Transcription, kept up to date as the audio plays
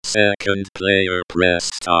Second player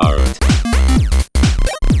press start.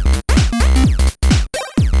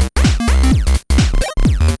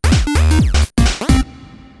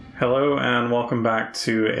 Hello and welcome back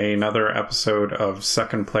to another episode of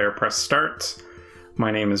Second Player Press Start.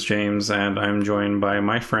 My name is James and I'm joined by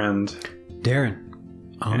my friend Darren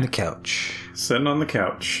on the couch. Sitting on the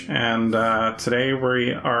couch. And today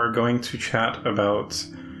we are going to chat about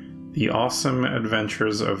the awesome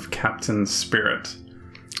adventures of Captain Spirit.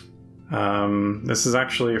 This is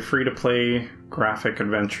actually a free-to-play graphic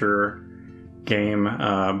adventure game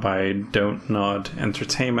by Don't Nod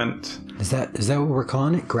Entertainment. Is that what we're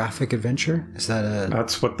calling it? Graphic adventure? Is that a...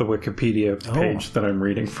 That's what the Wikipedia page that I'm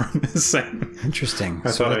reading from is saying. Interesting.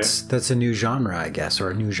 So that's a new genre, I guess, or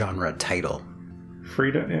a new genre title.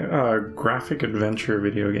 Graphic adventure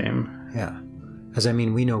video game. Yeah. As I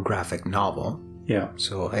mean, we know graphic novel. Yeah.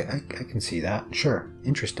 So I can see that. Sure.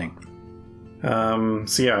 Interesting.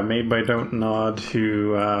 Made by Don't Nod,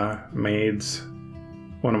 who made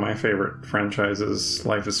one of my favorite franchises,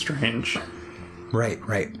 Life is Strange. Right.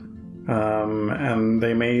 And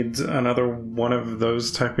they made another one of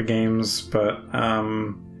those type of games, but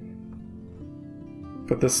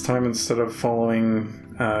this time instead of following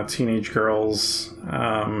teenage girls,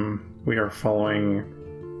 we are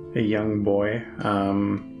following a young boy.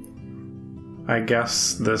 I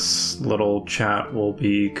guess this little chat will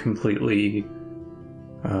be completely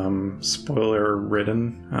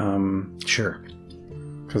spoiler-ridden. Sure.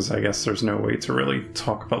 Because I guess there's no way to really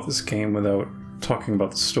talk about this game without talking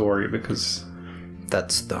about the story, because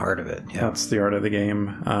that's the heart of it. Yeah. That's the art of the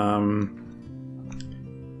game.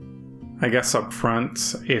 I guess up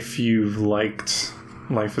front, if you've liked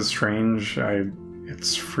Life is Strange,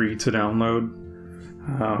 it's free to download.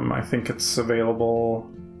 I think it's available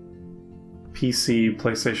PC,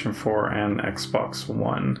 PlayStation 4, and Xbox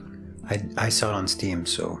One. I saw it on Steam,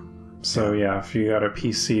 so yeah, if you got a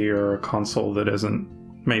PC or a console that isn't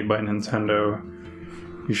made by Nintendo,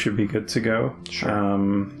 you should be good to go. Sure.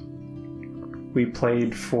 We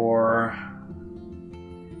played for,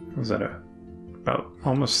 about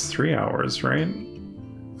almost 3 hours, right?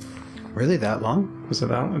 Really, that long? Was it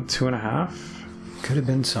that long? 2.5? Could have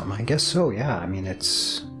been something. I guess so, yeah. I mean,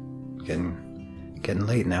 it's getting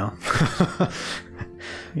late now.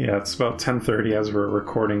 Yeah, it's about 10:30 as we're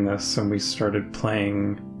recording this, and we started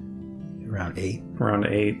playing around 8. Around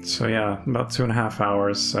 8, so yeah, about 2.5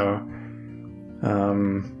 hours. So,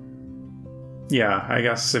 I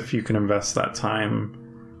guess if you can invest that time,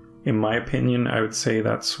 in my opinion, I would say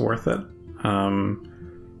that's worth it.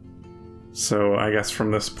 So I guess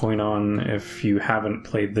from this point on, if you haven't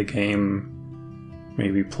played the game,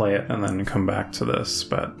 maybe play it and then come back to this.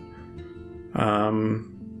 But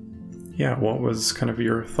what was kind of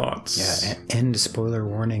your thoughts? Yeah, end spoiler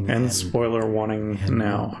warning. End spoiler warning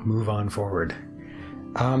now. Move on forward.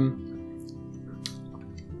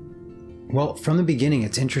 Well, from the beginning,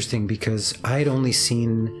 it's interesting because I had only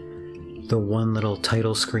seen the one little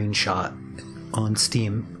title screenshot on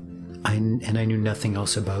Steam, and I knew nothing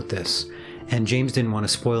else about this. And James didn't want to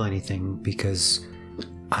spoil anything because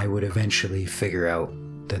I would eventually figure out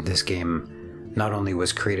that this game not only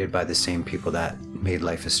was created by the same people that made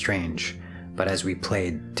Life is Strange, but as we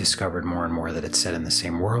played, discovered more and more that it's set in the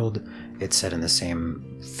same world, it's set in the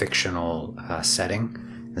same fictional setting,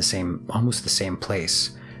 almost the same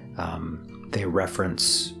place. They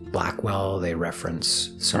reference Blackwell, they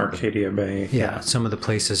reference Arcadia Bay. Yeah, some of the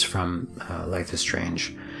places from Life is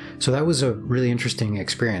Strange. So that was a really interesting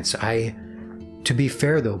experience. To be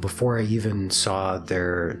fair though, before I even saw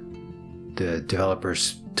the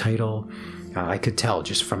developer's title, I could tell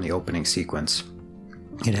just from the opening sequence.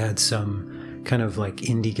 It had some kind of like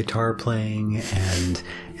indie guitar playing, and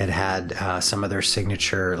it had some of their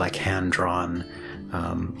signature like hand-drawn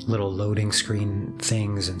little loading screen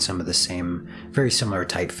things, and some of the same, very similar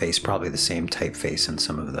typeface, probably the same typeface in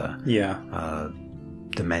some of the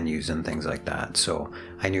menus and things like that. So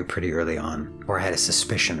I knew pretty early on, or I had a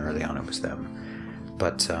suspicion early on it was them.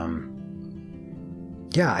 But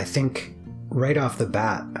I think right off the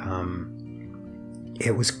bat,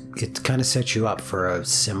 it kind of set you up for a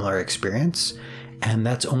similar experience, and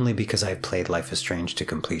that's only because I've played Life is Strange to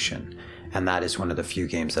completion, and that is one of the few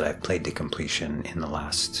games that I've played to completion in the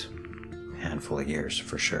last handful of years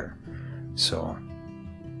for sure. So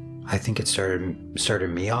I think it started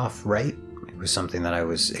me off right. It was something that I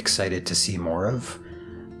was excited to see more of,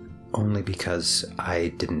 only because I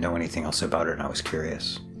didn't know anything else about it and I was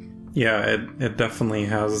curious. Yeah, it definitely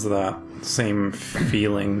has that same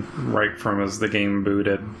feeling right from as the game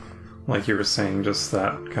booted. Like you were saying, just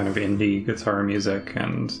that kind of indie guitar music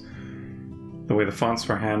and the way the fonts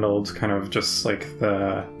were handled, kind of just like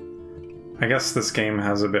the I guess this game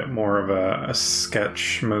has a bit more of a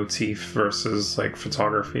sketch motif versus like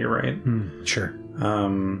photography, right? Sure.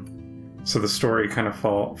 So the story kind of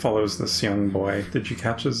follows this young boy. Did you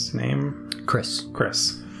catch his name? Chris.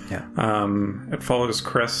 Chris. Yeah. It follows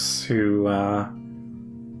Chris, who I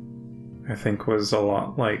think was a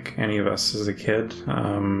lot like any of us as a kid.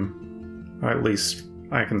 At least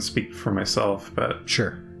I can speak for myself, but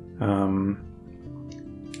Sure.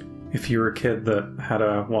 if you were a kid that had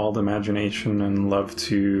a wild imagination and loved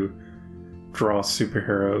to draw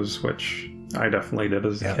superheroes, which I definitely did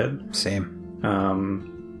as a kid. Same.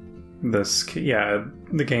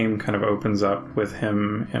 The game kind of opens up with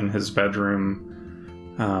him in his bedroom,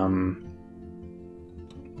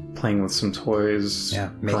 playing with some toys. Yeah,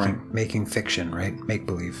 making fiction, right? Make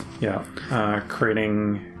believe. Yeah,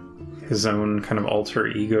 creating his own kind of alter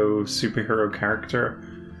ego superhero character,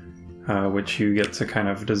 which you get to kind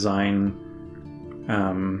of design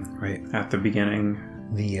right at the beginning.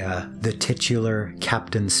 The titular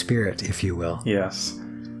Captain Spirit, if you will. Yes.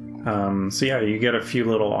 So yeah, you get a few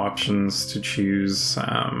little options to choose,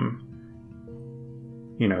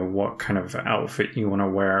 what kind of outfit you want to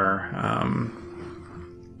wear.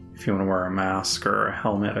 If you want to wear a mask or a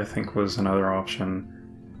helmet, I think was another option.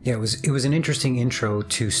 Yeah, it was an interesting intro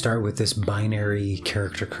to start with this binary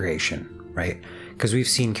character creation, right? Because we've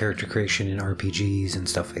seen character creation in RPGs and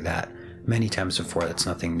stuff like that many times before. That's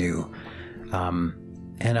nothing new.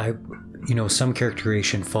 And some character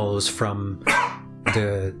creation follows from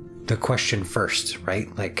the question first,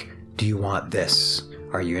 right? Like, do you want this?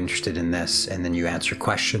 Are you interested in this? And then you answer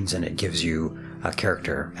questions and it gives you a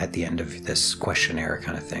character at the end of this questionnaire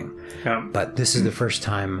kind of thing. Yeah. But this is the first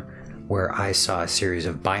time where I saw a series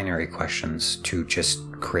of binary questions to just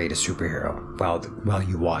create a superhero while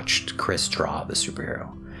you watched Chris draw the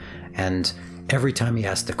superhero. And every time he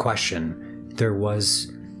asked the question, there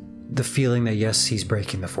was the feeling that, yes, he's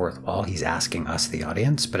breaking the fourth wall. He's asking us, the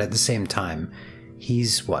audience, but at the same time,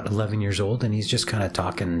 he's 11 years old, and he's just kind of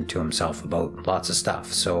talking to himself about lots of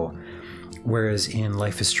stuff. So whereas in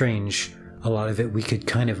Life is Strange, a lot of it we could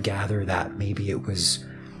kind of gather that maybe it was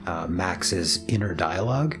Max's inner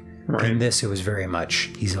dialogue. Right. In this, it was very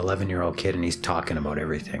much he's an 11-year-old kid and he's talking about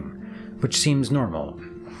everything, which seems normal.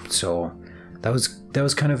 So that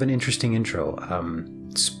was kind of an interesting intro,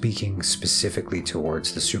 speaking specifically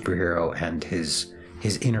towards the superhero and his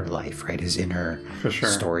inner life, right? His inner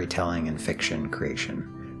storytelling and fiction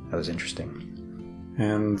creation. That was interesting.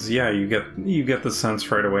 And yeah, you get the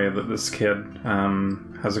sense right away that this kid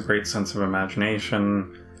has a great sense of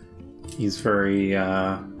imagination. He's very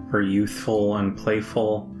youthful and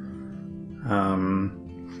playful.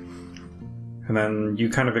 And then you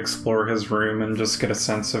kind of explore his room and just get a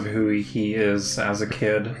sense of who he is as a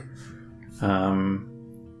kid. And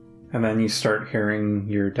then you start hearing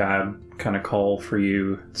your dad kind of call for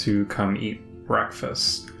you to come eat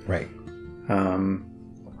breakfast. Right.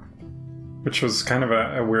 Which was kind of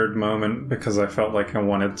a weird moment because I felt like I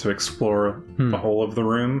wanted to explore the whole of the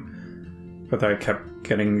room. But I kept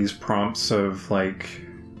getting these prompts of like,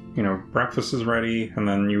 breakfast is ready. And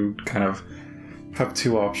then you kind of have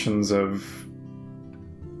two options of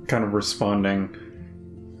kind of responding.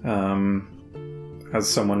 As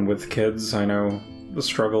someone with kids, I know the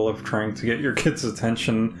struggle of trying to get your kids'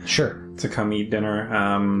 attention to come eat dinner.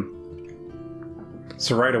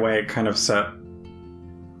 So right away it kind of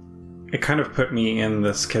put me in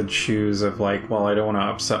this kid's shoes of like, well, I don't want to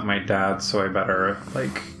upset my dad, so I better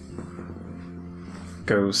like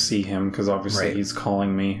go see him because obviously he's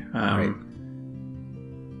calling me.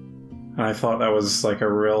 And I thought that was like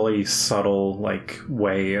a really subtle like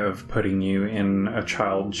way of putting you in a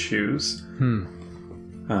child's shoes.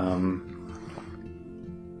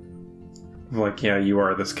 Like, yeah, you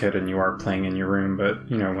are this kid and you are playing in your room, but,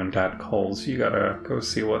 when dad calls, you gotta go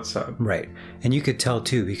see what's up. Right. And you could tell,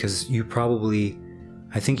 too, because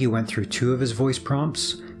I think you went through two of his voice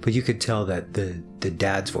prompts, but you could tell that the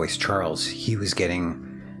dad's voice, Charles, he was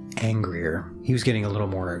getting angrier. He was getting a little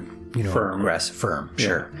more, aggressive. Firm,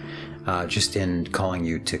 sure. Just in calling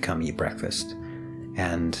you to come eat breakfast.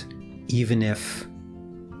 And even if,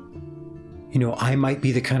 I might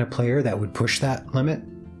be the kind of player that would push that limit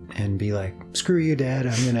and be like, screw you, Dad,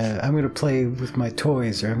 I'm gonna play with my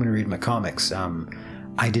toys, or I'm gonna read my comics.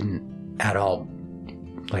 I didn't at all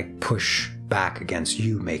like push back against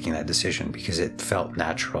you making that decision because it felt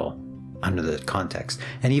natural under the context.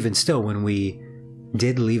 And even still, when we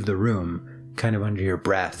did leave the room, kind of under your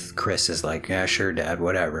breath, Chris is like, yeah, sure, Dad,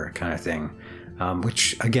 whatever, kind of thing.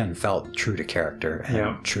 Which again felt true to character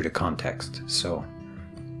and true to context. So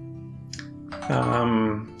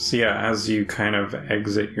yeah, as you kind of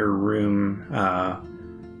exit your room,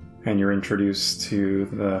 and you're introduced to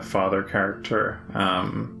the father character,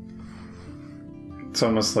 it's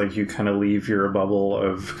almost like you kind of leave your bubble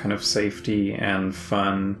of kind of safety and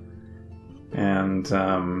fun, and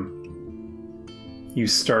you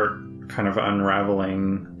start kind of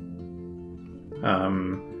unraveling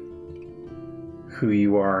who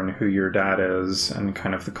you are and who your dad is, and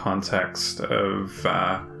kind of the context of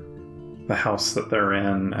the house that they're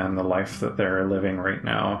in and the life that they're living right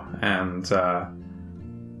now. And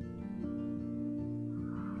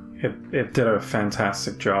it did a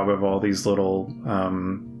fantastic job of all these little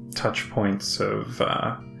touch points of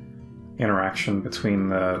interaction between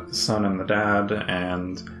the son and the dad,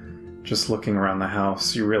 and just looking around the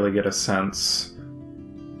house, you really get a sense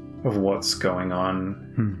of what's going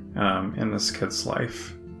on in this kid's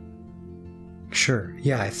life. Sure.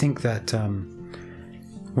 Yeah, I think that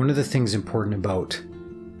one of the things important about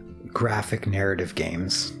graphic narrative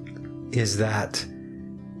games is that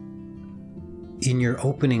in your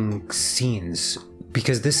opening scenes,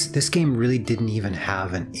 because this game really didn't even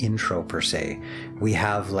have an intro per se. We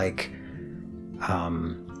have like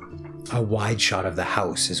a wide shot of the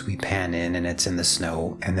house as we pan in, and it's in the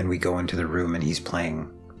snow, and then we go into the room and he's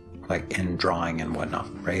playing like and drawing and whatnot,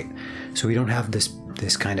 right? So we don't have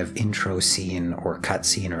this kind of intro scene or cut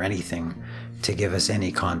scene or anything to give us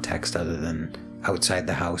any context other than outside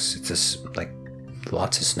the house. It's just like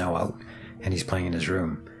lots of snow out and he's playing in his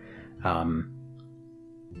room.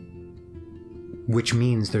 Which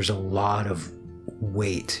means there's a lot of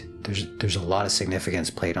weight. There's a lot of significance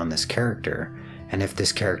played on this character. And if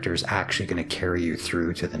this character is actually going to carry you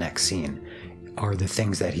through to the next scene, are the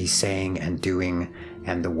things that he's saying and doing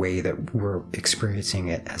and the way that we're experiencing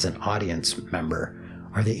it as an audience member,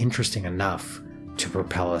 are they interesting enough to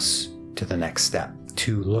propel us to the next step,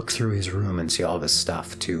 to look through his room and see all this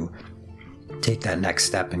stuff, to take that next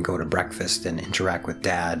step and go to breakfast and interact with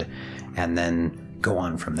dad and then go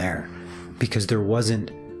on from there? Because there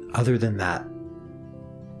wasn't, other than that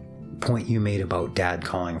point you made about dad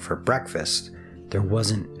calling for breakfast, there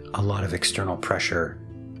wasn't a lot of external pressure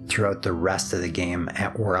throughout the rest of the game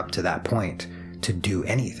or up to that point to do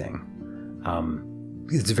anything.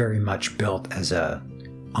 It's very much built as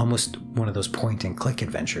almost one of those point and click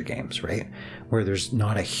adventure games, right? Where there's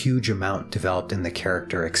not a huge amount developed in the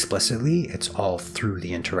character explicitly. It's all through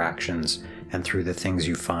the interactions and through the things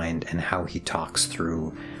you find and how he talks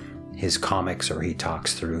through his comics, or he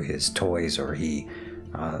talks through his toys, or he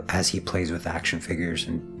as he plays with action figures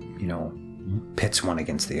and, you know, pits one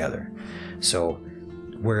against the other. So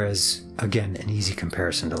whereas, again, an easy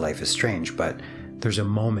comparison to Life is Strange, but there's a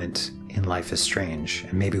moment in Life is Strange,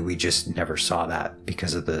 and maybe we just never saw that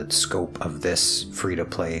because of the scope of this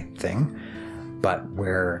free-to-play thing, but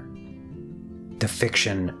where the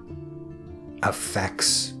fiction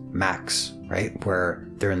affects Max, right? Where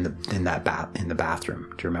they're in the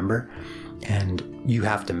bathroom. Do you remember? And you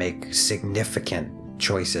have to make significant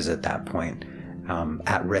choices at that point,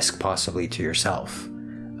 at risk possibly to yourself.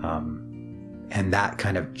 And that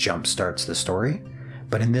kind of jump starts the story.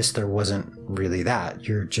 But in this, there wasn't really that.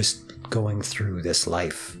 You're just going through this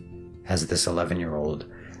life as this 11-year-old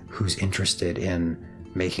who's interested in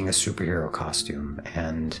making a superhero costume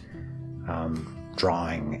and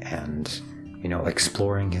drawing and, you know,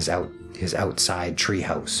 exploring his outside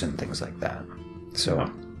treehouse and things like that.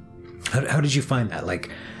 So how did you find that? Like,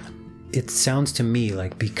 it sounds to me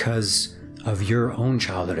like because of your own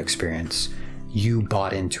childhood experience, you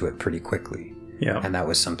bought into it pretty quickly. Yeah. And that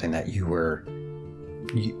was something that you were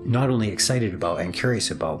not only excited about and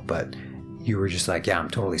curious about, but you were just like, yeah, I'm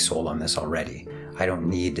totally sold on this already. I don't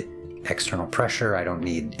need external pressure. I don't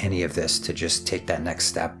need any of this to just take that next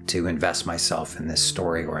step to invest myself in this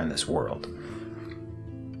story or in this world.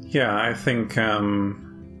 Yeah, I think,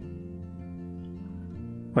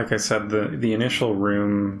 like I said, the initial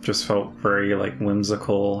room just felt very like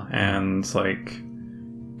whimsical and like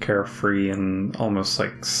carefree and almost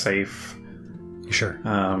like safe. Sure.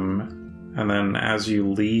 And then as you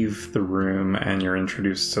leave the room and you're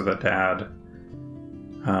introduced to the dad,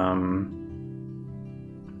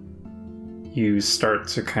 you start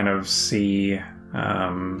to kind of see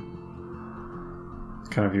kind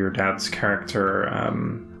of your dad's character.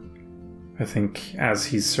 I think as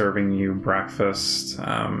he's serving you breakfast,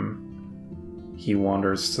 he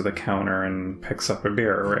wanders to the counter and picks up a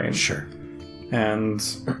beer, right? Sure. And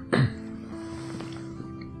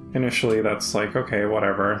initially that's like, okay,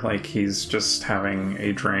 whatever, like he's just having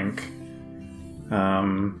a drink.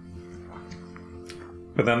 But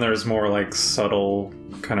then there's more like subtle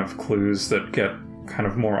kind of clues that get kind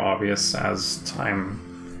of more obvious as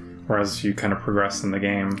time, or as you kind of progress in the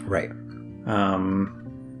game. Right.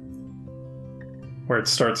 where it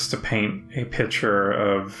starts to paint a picture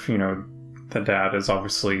of, the dad is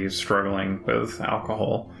obviously struggling with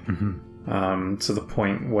alcohol, to the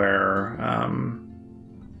point where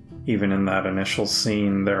even in that initial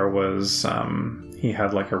scene there was he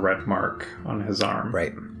had like a red mark on his arm.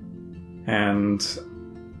 Right. And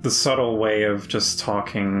the subtle way of just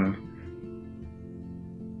talking,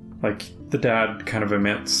 like the dad kind of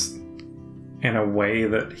admits in a way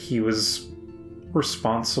that he was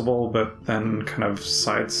responsible, but then kind of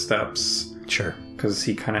sidesteps. Sure. Because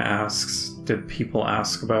he kind of asks, did people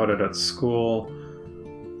ask about it at school?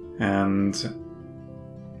 And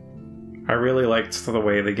I really liked the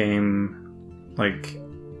way the game, like,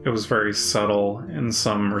 it was very subtle in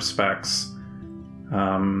some respects.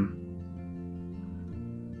 And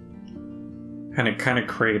it kind of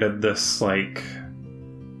created this, like,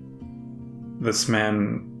 this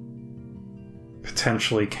man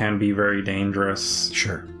potentially can be very dangerous.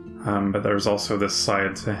 Sure. But there's also this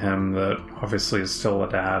side to him that obviously is still a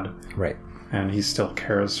dad. Right. And he still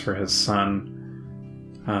cares for his son.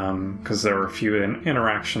 Because there were a few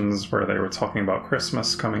interactions where they were talking about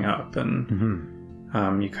Christmas coming up,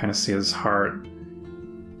 and you kind of see his heart.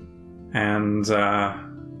 And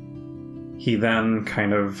he then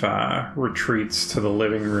kind of retreats to the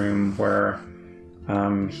living room where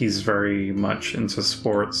he's very much into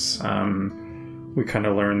sports. We kind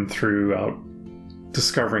of learn throughout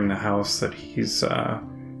discovering the house that he's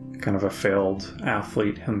kind of a failed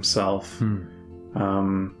athlete himself.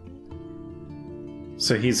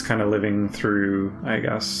 So he's kind of living through, I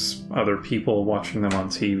guess, other people watching them on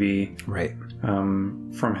TV. Right.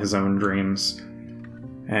 From his own dreams.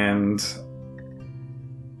 And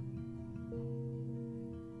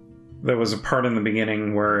there was a part in the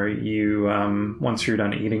beginning where you, once you're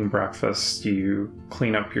done eating breakfast, you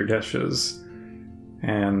clean up your dishes.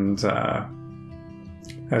 And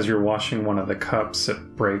as you're washing one of the cups,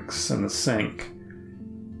 it breaks in the sink.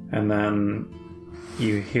 And then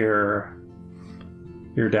you hear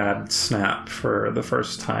your dad snap for the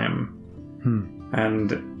first time. And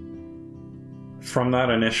from that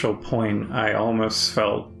initial point, I almost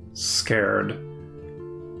felt scared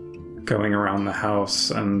going around the house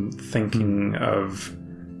and thinking of,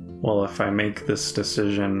 well, if I make this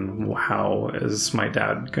decision, how is my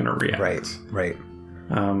dad going to react? Right.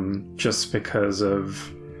 Just because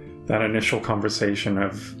of that initial conversation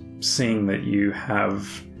of seeing that you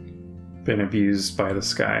have been abused by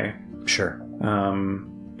this guy. Sure.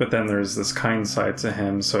 But then there's this kind side to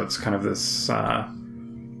him, so it's kind of this kind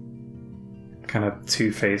of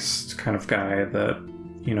two-faced kind of guy that,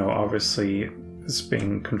 obviously is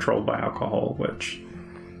being controlled by alcohol, which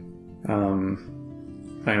I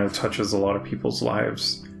know touches a lot of people's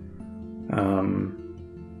lives.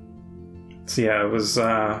 So yeah, it was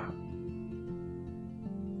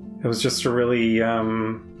just a really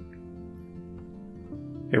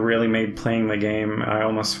it really made playing the game, I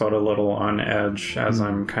almost felt a little on edge as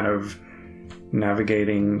I'm kind of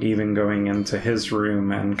navigating, even going into his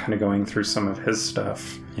room and kind of going through some of his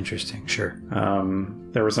stuff. Interesting, sure.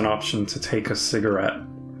 There was an option to take a cigarette,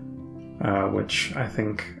 which I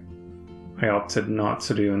think I opted not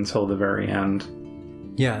to do until the very end.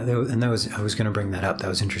 Yeah, and I was going to bring that up. That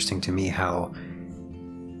was interesting to me how,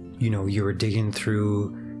 you were digging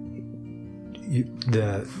through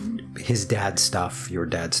his dad's stuff, your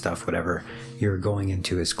dad's stuff, whatever. You're going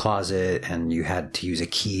into his closet and you had to use a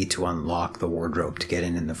key to unlock the wardrobe to get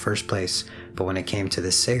in the first place. But when it came to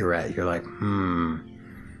the cigarette, you're like, I'm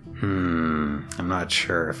not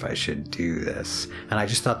sure if I should do this. And I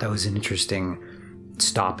just thought that was an interesting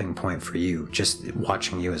stopping point for you, just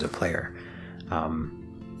watching you as a player.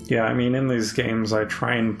 Yeah, I mean, in these games, I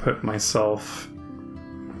try and put myself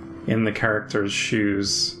in the character's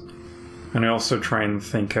shoes. And I also try and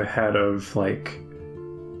think ahead of, like,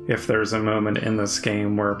 if there's a moment in this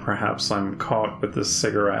game where perhaps I'm caught with this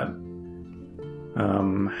cigarette,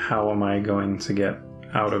 how am I going to get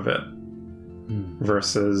out of it?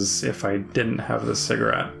 Versus if I didn't have the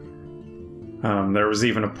cigarette. There was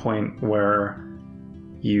even a point where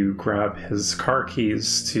you grab his car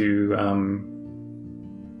keys to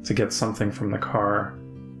get something from the car.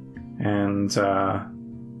 And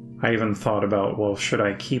I even thought about, well, should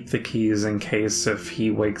I keep the keys in case if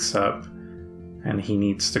he wakes up and he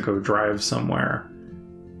needs to go drive somewhere?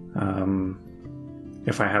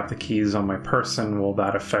 If I have the keys on my person, will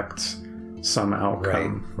that affect some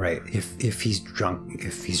outcome? Right. If he's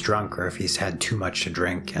drunk, or if he's had too much to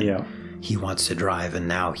drink and he wants to drive and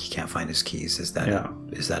now he can't find his keys, is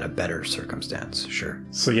that a better circumstance? Sure.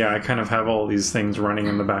 So yeah, I kind of have all these things running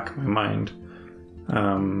in the back of my mind.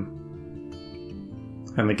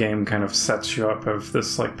 And the game kind of sets you up of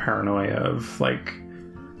this like paranoia of like,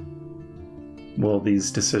 will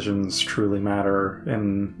these decisions truly matter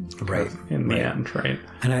in the end, right?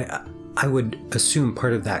 And I would assume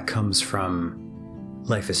part of that comes from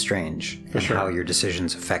Life is Strange and how your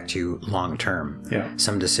decisions affect you long term. Yeah.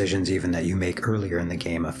 Some decisions even that you make earlier in the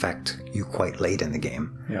game affect you quite late in the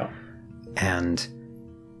game. Yeah. And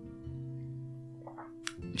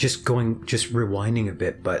just rewinding a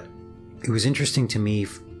bit, but it was interesting to me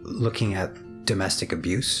looking at domestic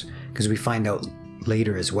abuse, because we find out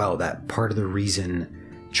later as well that part of the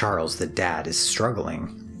reason Charles, the dad, is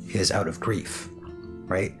struggling is out of grief,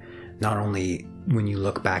 right? Not only when you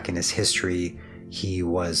look back in his history, he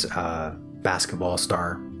was a basketball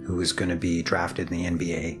star who was going to be drafted in the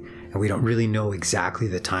NBA, and we don't really know exactly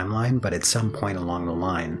the timeline, but at some point along the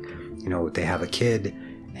line, you know, they have a kid,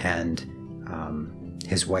 and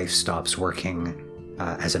his wife stops working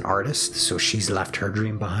as an artist, so she's left her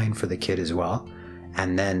dream behind for the kid as well.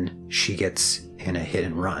 And then she gets in a hit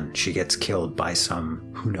and run. She gets killed by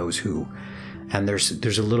some who knows who. And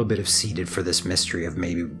there's a little bit of seeded for this mystery of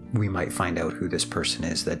maybe we might find out who this person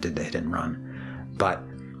is that did the hit and run. But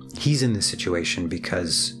he's in this situation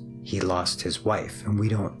because he lost his wife, and we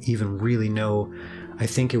don't even really know. I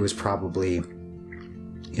think it was probably,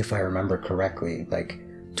 if I remember correctly, like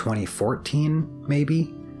 2014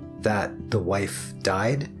 maybe, that the wife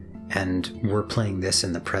died, and we're playing this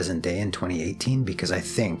in the present day in 2018 because I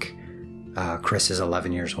think Chris is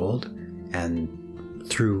 11 years old, and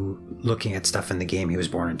through looking at stuff in the game, he was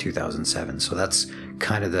born in 2007. So that's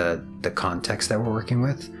kind of the context that we're working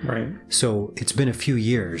with. Right. So it's been a few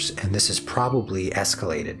years, and this has probably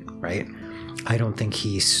escalated, right? I don't think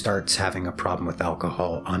he starts having a problem with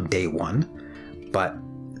alcohol on day one, but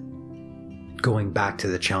going back to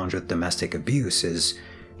the challenge with domestic abuse is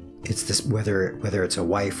it's this, whether it's a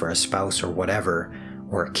wife or a spouse or whatever,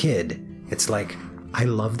 or a kid, it's like, I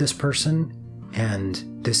love this person, and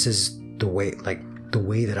this is the way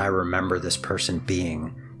that I remember this person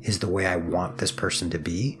being is the way I want this person to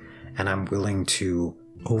be, and I'm willing to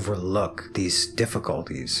overlook these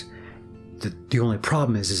difficulties. The only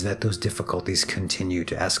problem is that those difficulties continue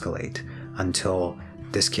to escalate until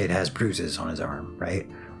this kid has bruises on his arm, right?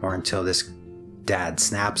 Or until this dad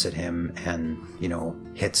snaps at him and, you know,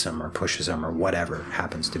 hits him or pushes him or whatever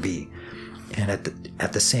happens to be. And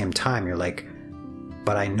at the same time, you're like,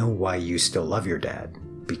 but I know why you still love your dad,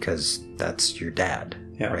 because that's your dad,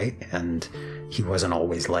 right? And he wasn't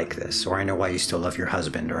always like this. Or I know why you still love your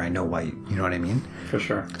husband, or I know why, you know what I mean? For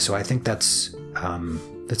sure. So I think that's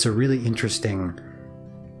a really interesting,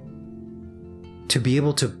 to be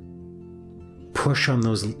able to push on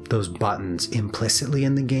those buttons implicitly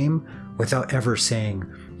in the game without ever saying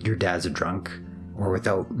your dad's a drunk, or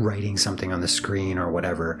without writing something on the screen or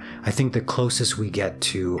whatever. I think the closest we get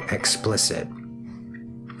to explicit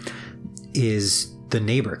is the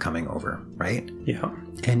neighbor coming over, right? Yeah.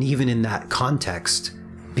 And even in that context,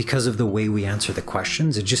 because of the way we answer the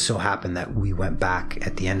questions, it just so happened that we went back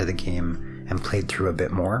at the end of the game and played through a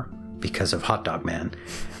bit more because of Hot Dog Man.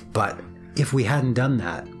 But if we hadn't done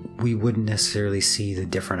that, we wouldn't necessarily see the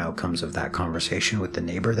different outcomes of that conversation with the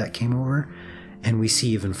neighbor that came over. And we see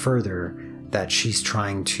even further that she's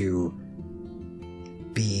trying to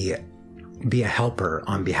be a helper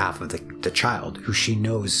on behalf of the child who she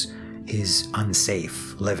knows is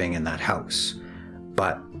unsafe living in that house.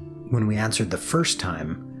 But when we answered the first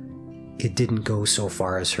time, it didn't go so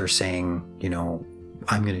far as her saying, you know,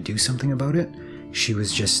 I'm going to do something about it. She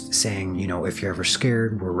was just saying, you know, if you're ever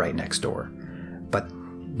scared, we're right next door. But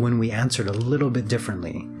when we answered a little bit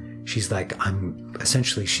differently, she's like,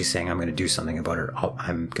 she's saying, I'm going to do something about it.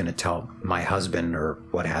 I'm going to tell my husband or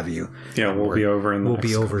what have you. Yeah, we'll be over in the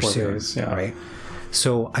next couple of soon, days. Yeah. Right?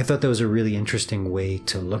 So I thought that was a really interesting way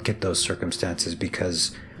to look at those circumstances,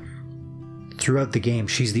 because throughout the game,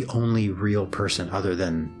 she's the only real person other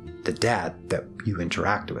than the dad that you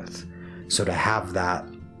interact with. So to have that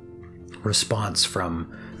response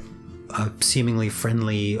from a seemingly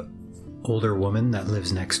friendly older woman that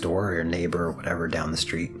lives next door, or a neighbor or whatever down the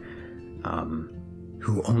street,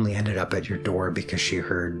 who only ended up at your door because she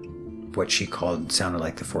heard what she called sounded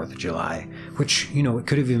like the 4th of July, which, you know, it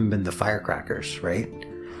could have even been the firecrackers, right?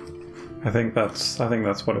 I think that's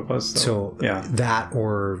what it was, though. So yeah, that,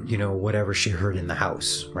 or, you know, whatever she heard in the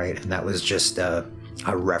house, right? And that was just a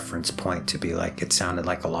reference point to be like, it sounded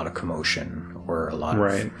like a lot of commotion or a lot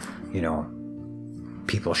of, you know,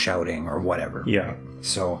 people shouting or whatever. Yeah.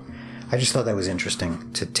 So I just thought that was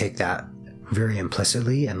interesting to take that very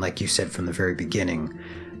implicitly. And like you said from the very beginning,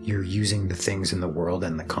 you're using the things in the world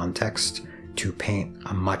and the context to paint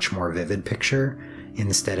a much more vivid picture.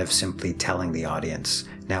 instead of simply telling the audience,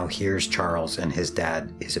 now here's Charles and his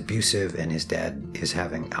dad is abusive and his dad is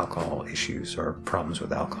having alcohol issues or problems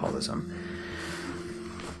with alcoholism.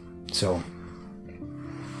 So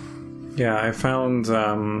yeah, I found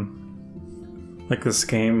like this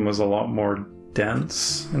game was a lot more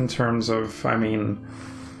dense in terms of, I mean,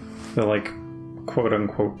 the like quote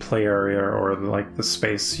unquote play area or like the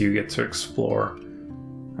space you get to explore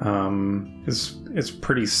is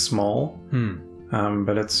pretty small.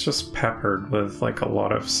 But it's just peppered with like a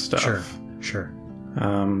lot of stuff. Sure.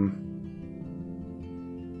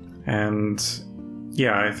 And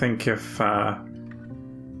yeah, I think if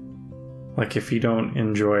you don't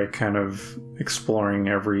enjoy kind of exploring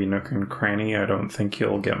every nook and cranny, I don't think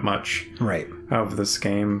you'll get much Right. of this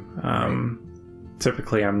game.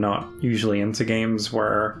 Typically, I'm not usually into games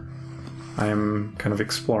where I'm kind of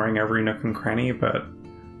exploring every nook and cranny, but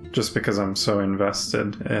just because I'm so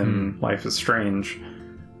invested in Life is Strange,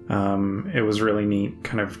 it was really neat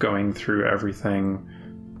kind of going through everything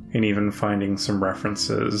and even finding some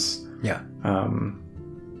references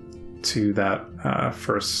to that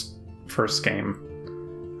first game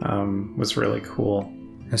was really cool.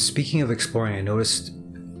 Now, speaking of exploring, I noticed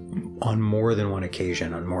on more than one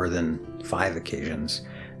occasion, on more than 5 occasions,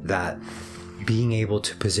 that being able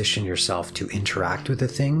to position yourself to interact with a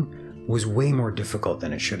thing was way more difficult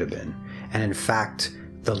than it should have been. And in fact,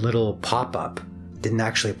 the little pop-up didn't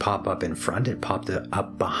actually pop up in front, it popped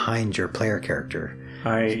up behind your player character.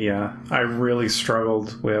 I really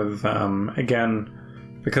struggled with, again,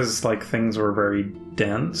 because like things were very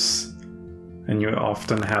dense and you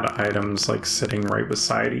often had items like sitting right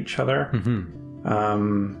beside each other.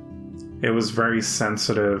 It was very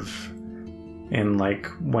sensitive in like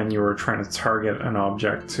when you were trying to target an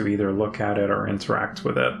object to either look at it or interact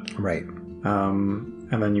with it. Right.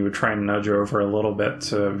 And then you would try and nudge over a little bit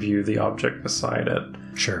to view the object beside it.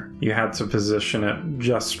 Sure. You had to position it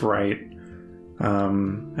just right.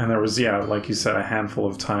 And there was, like you said, a handful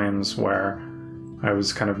of times where I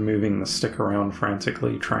was kind of moving the stick around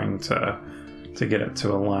frantically trying to get it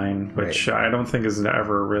to align, which I don't think has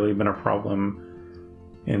ever really been a problem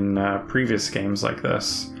in previous games like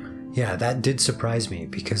this. Yeah, that did surprise me,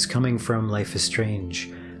 because coming from Life is Strange,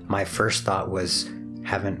 my first thought was,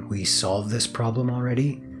 haven't we solved this problem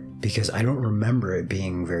already? Because I don't remember it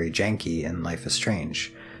being very janky in Life is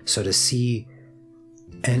Strange. So to see,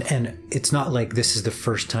 and it's not like this is the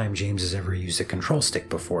first time James has ever used a control stick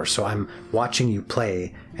before. So I'm watching you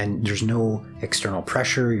play and there's no external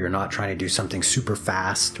pressure. You're not trying to do something super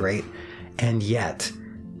fast, right? And yet,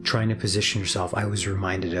 trying to position yourself, I was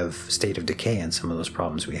reminded of State of Decay and some of those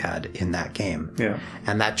problems we had in that game. Yeah.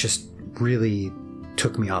 And that just really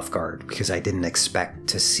took me off guard, because I didn't expect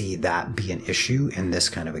to see that be an issue in this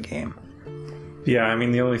kind of a game. Yeah, I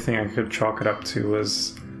mean, the only thing I could chalk it up to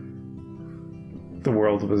was the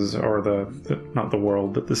world was, or not the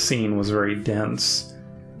world, but the scene was very dense.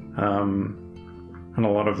 And a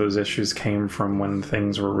lot of those issues came from when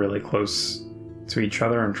things were really close to each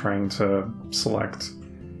other and trying to select.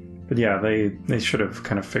 But yeah, they should have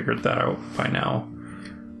kind of figured that out by now.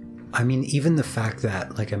 I mean, even the fact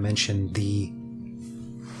that, like I mentioned, the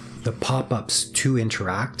pop-ups to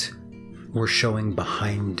interact were showing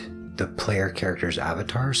behind the player character's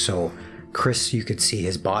avatar. So Chris, you could see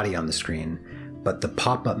his body on the screen, but the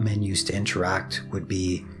pop-up menus to interact would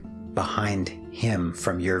be behind him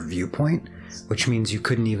from your viewpoint, which means you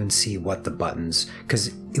couldn't even see what the buttons,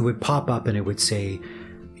 because it would pop up and it would say,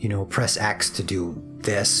 you know, press X to do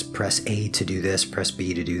this, press A to do this, press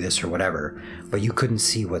B to do this, or whatever. But you couldn't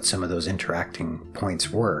see what some of those interacting points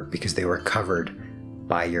were because they were covered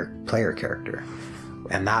by your player character.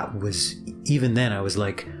 And that was, even then I was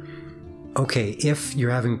like, okay, if you're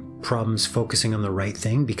having problems focusing on the right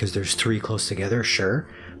thing because there's 3 close together, sure.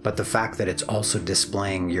 But the fact that it's also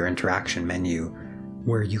displaying your interaction menu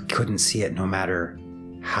where you couldn't see it no matter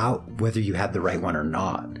whether you had the right one or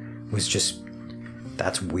not, was just,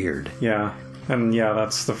 that's weird. Yeah. And yeah,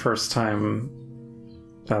 that's the first time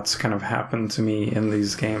that's kind of happened to me in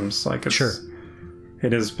these games. Like,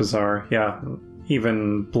 it is bizarre. Yeah.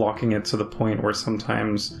 Even blocking it to the point where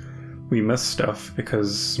sometimes we miss stuff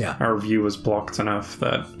because our view was blocked enough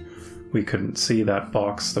that we couldn't see that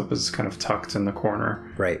box that was kind of tucked in the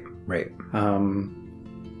corner. Right.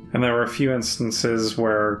 And there were a few instances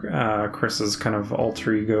where Chris's kind of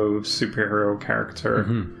alter ego superhero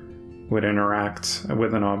character would interact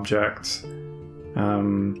with an object.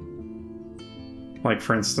 Like,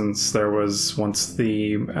 for instance, there was once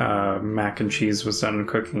the mac and cheese was done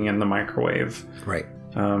cooking in the microwave. Right.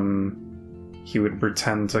 He would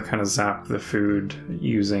pretend to kind of zap the food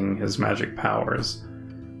using his magic powers.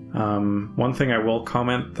 One thing I will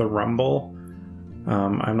comment, the rumble.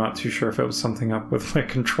 I'm not too sure if it was something up with my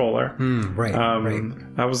controller. Right.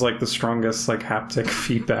 That was like the strongest like haptic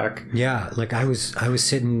feedback. Yeah, like I was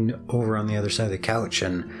sitting over on the other side of the couch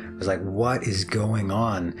and was like, what is going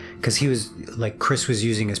on? Because he was like, Chris was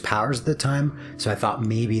using his powers at the time, so I thought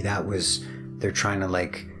maybe that was they're trying to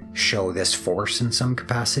like show this force in some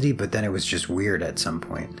capacity, but then it was just weird at some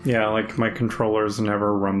point. Yeah, like my controllers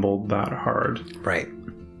never rumbled that hard. Right.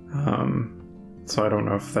 So I don't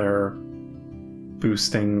know if they're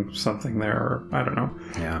boosting something there, or I don't know.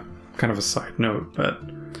 Yeah. Kind of a side note, but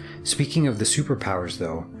speaking of the superpowers,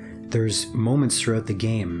 though, there's moments throughout the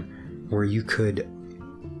game where you could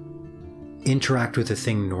interact with a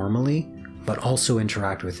thing normally, but also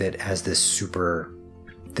interact with it as this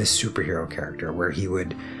superhero character, where he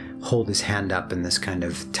would hold his hand up in this kind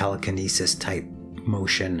of telekinesis type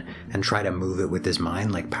motion and try to move it with his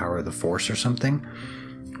mind, like Power of the Force or something.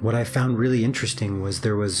 What I found really interesting was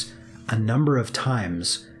there was a number of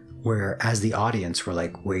times where, as the audience, we're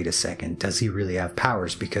like, wait a second, does he really have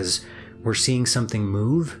powers? Because we're seeing something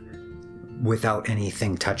move without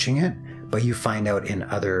anything touching it, but you find out in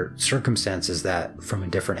other circumstances that from a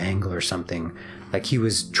different angle or something, like he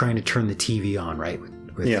was trying to turn the TV on, right,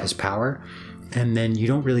 with his power, and then you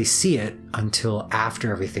don't really see it until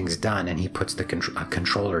after everything's done and he puts the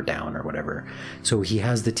controller down or whatever. So he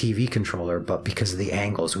has the TV controller, but because of the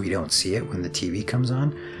angles, we don't see it when the TV comes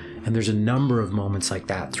on. And there's a number of moments like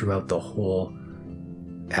that throughout the whole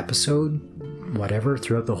episode,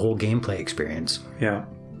 throughout the whole gameplay experience. Yeah.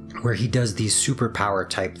 Where he does these superpower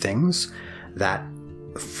type things that,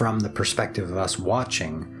 from the perspective of us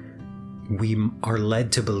watching, we are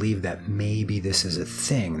led to believe that maybe this is a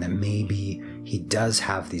thing, that maybe he does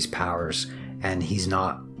have these powers and he's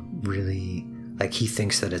not really, like, he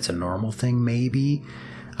thinks that it's a normal thing, maybe.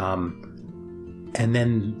 And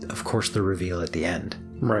then, of course, the reveal at the end.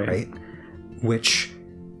 Right? Which,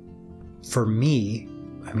 for me,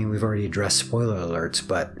 I mean, we've already addressed spoiler alerts,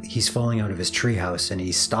 but he's falling out of his treehouse and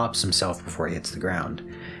he stops himself before he hits the ground.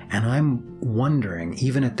 And I'm wondering,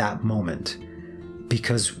 even at that moment,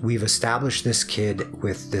 because we've established this kid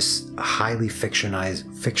with this highly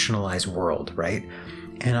fictionalized world, right?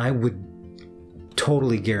 And I would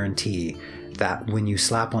totally guarantee that when you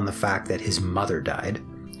slap on the fact that his mother died,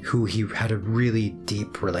 who he had a really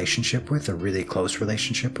deep relationship with, a really close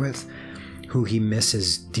relationship with, who he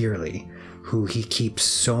misses dearly, who he keeps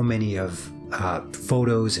so many of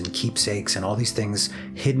photos and keepsakes and all these things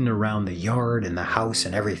hidden around the yard and the house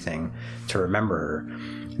and everything to remember her.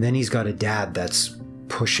 And then he's got a dad that's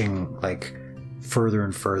pushing like further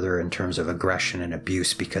and further in terms of aggression and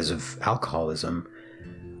abuse because of alcoholism.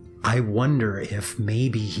 I wonder if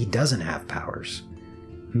maybe he doesn't have powers.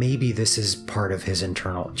 Maybe this is part of his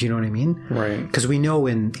internal, do you know what I mean? Right. Because we know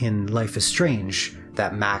in Life is Strange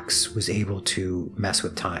that Max was able to mess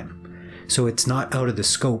with time. So it's not out of the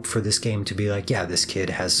scope for this game to be like, yeah, this kid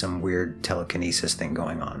has some weird telekinesis thing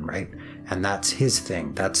going on, right? And that's his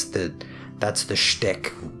thing. That's the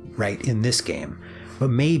shtick, right, in this game.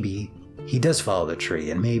 But maybe he does follow the tree,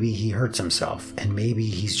 and maybe he hurts himself, and maybe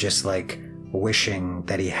he's just like wishing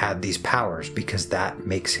that he had these powers because that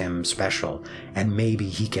makes him special, and maybe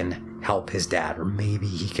he can help his dad, or maybe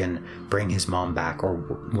he can bring his mom back, or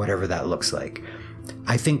whatever that looks like.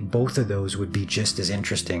 I think both of those would be just as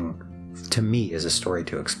interesting to me as a story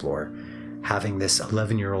to explore. Having this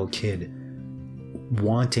 11-year-old kid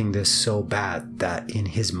wanting this so bad that in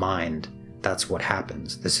his mind, that's what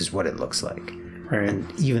happens. This is what it looks like. Right.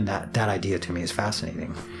 And even that idea to me is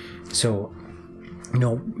fascinating. So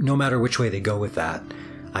no matter which way they go with that,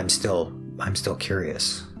 I'm still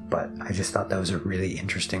curious. But I just thought that was a really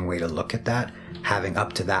interesting way to look at that. Having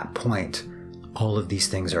up to that point, all of these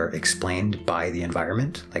things are explained by the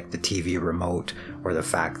environment, like the TV remote, or the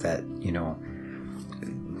fact that,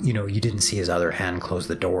 you didn't see his other hand close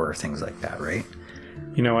the door, or things like that, right?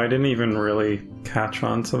 I didn't even really catch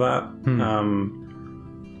on to that.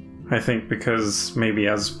 I think because maybe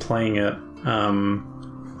as playing it,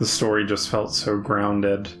 the story just felt so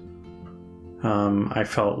grounded. I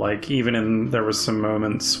felt like there was some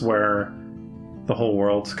moments where the whole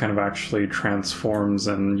world kind of actually transforms,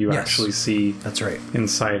 and you actually see that's right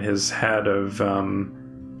inside his head of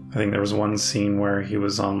I think there was one scene where he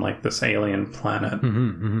was on like this alien planet,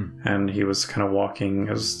 and he was kind of walking,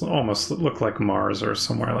 it almost looked like Mars or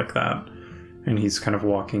somewhere like that, and he's kind of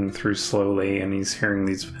walking through slowly, and he's hearing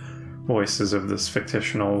these voices of this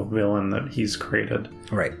fictional villain that he's created,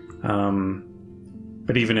 right?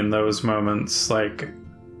 But even in those moments, like,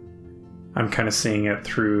 I'm kind of seeing it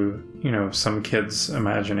through some kid's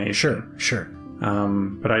imagination. Sure.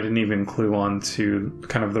 But I didn't even clue on to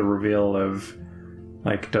kind of the reveal of,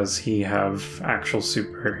 like, does he have actual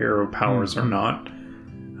superhero powers or not?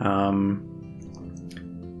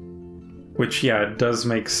 Which, yeah, it does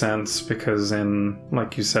make sense because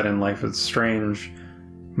like you said, in Life is Strange,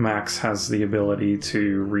 Max has the ability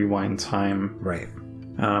to rewind time. Right.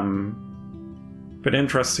 But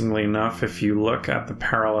interestingly enough, if you look at the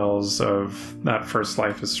parallels of that first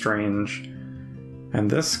Life is Strange and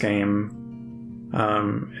this game,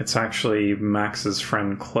 it's actually Max's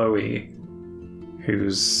friend Chloe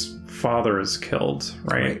whose father is killed,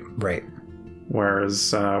 right? Right.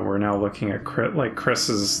 Whereas we're now looking at Chris, like Chris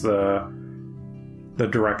is the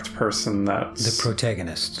direct person that's the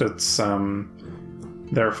protagonist. That's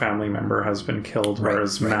their family member has been killed,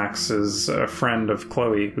 whereas Max is a friend of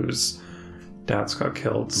Chloe whose dad's got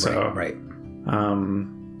killed. So right.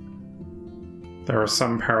 There are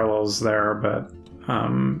some parallels there, but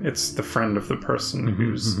it's the friend of the person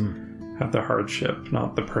who's had the hardship,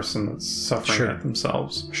 not the person that's suffering it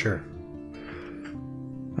themselves. Sure.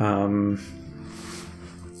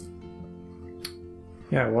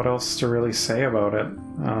 Yeah, what else to really say about it?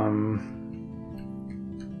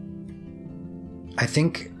 I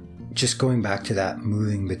think just going back to that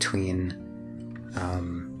moving between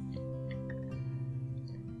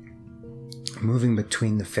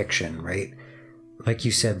the fiction, right? Like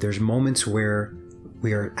you said, there's moments where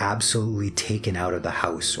we are absolutely taken out of the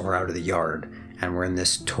house or out of the yard, and we're in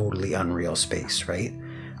this totally unreal space, right?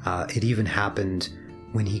 It even happened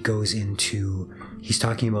when he's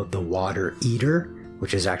talking about the water eater,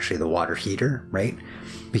 which is actually the water heater, right?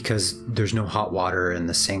 Because there's no hot water in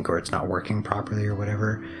the sink or it's not working properly or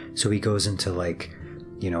whatever. So he goes into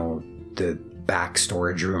the back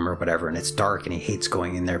storage room or whatever, and it's dark and he hates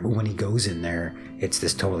going in there. But when he goes in there, it's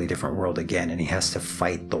this totally different world again, and he has to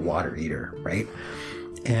fight the water eater, right?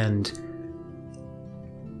 And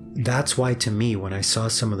that's why, to me, when I saw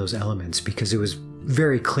some of those elements, because it was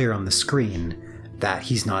very clear on the screen that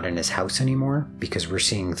he's not in his house anymore, because we're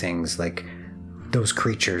seeing things like those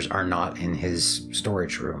creatures are not in his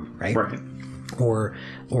storage room, right? Right. Or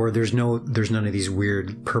there's none of these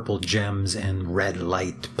weird purple gems and red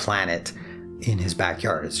light planet in his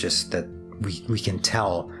backyard. It's just that we can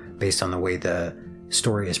tell based on the way the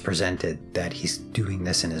story is presented that he's doing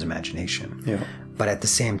this in his imagination. Yeah. But at the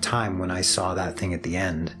same time, when I saw that thing at the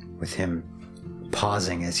end with him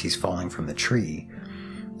pausing as he's falling from the tree,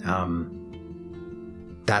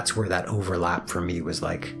 that's where that overlap for me was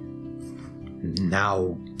like,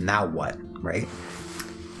 now what, right?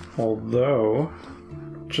 Although,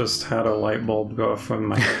 just had a light bulb go off in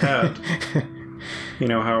my head. You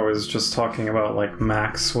know how I was just talking about, like,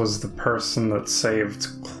 Max was the person that saved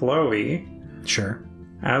Chloe. Sure.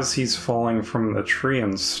 As he's falling from the tree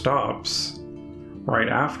and stops, right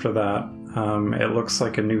after that, it looks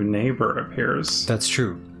like a new neighbor appears. That's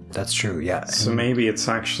true, yeah. So maybe it's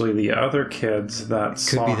actually the other kids that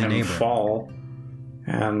saw him fall,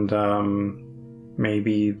 and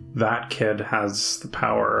maybe that kid has the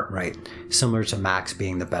power. Right. Similar to Max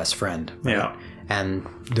being the best friend. Right? Yeah. And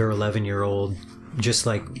they're 11-year-old, just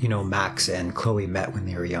like, Max and Chloe met when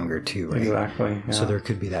they were younger too, right? Exactly. Yeah. So there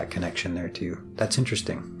could be that connection there too. That's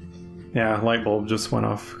interesting. Yeah, light bulb just went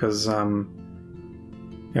off because I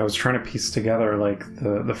was trying to piece together like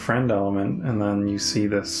the friend element, and then you see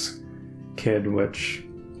this kid, which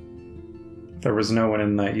there was no one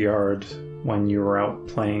in that yard when you were out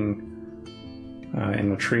playing in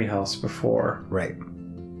the treehouse before. Right.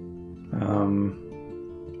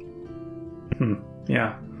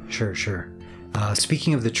 Yeah. Sure.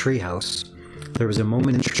 Speaking of the treehouse, there was a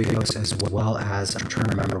moment in the treehouse as well as, I'm trying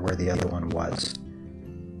to remember where the other one was.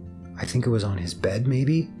 I think it was on his bed,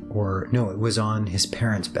 maybe? Or, no, it was on his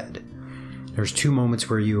parents' bed. There's two moments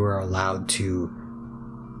where you are allowed to...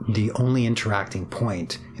 The only interacting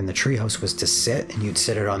point in the treehouse was to sit, and you'd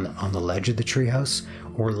sit it on the ledge of the treehouse,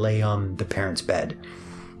 or lay on the parents' bed.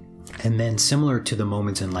 And then, similar to the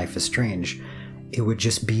moments in Life is Strange, it would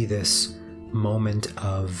just be this moment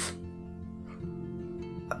of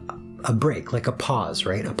a break, like a pause,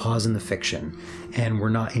 right? A pause in the fiction. And we're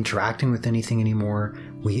not interacting with anything anymore.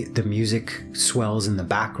 The music swells in the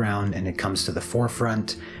background and it comes to the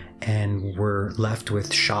forefront, and we're left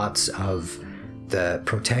with shots of the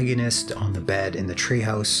protagonist on the bed in the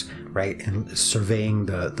treehouse, right? And surveying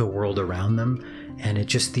the world around them. And it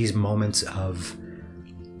just these moments of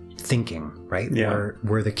thinking, right? Yeah.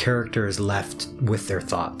 Where the character is left with their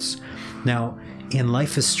thoughts. Now, in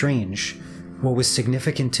Life is Strange, what was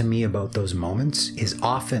significant to me about those moments is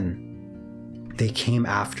often they came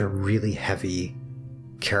after really heavy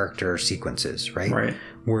character sequences, right? Right.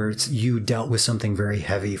 Where it's you dealt with something very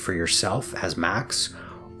heavy for yourself as Max,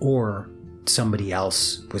 or somebody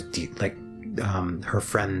else was her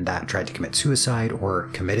friend that tried to commit suicide or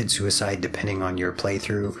committed suicide, depending on your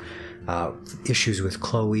playthrough. Issues with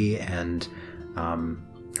Chloe and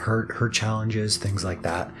her challenges, things like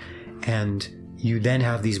that. And you then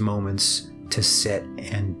have these moments to sit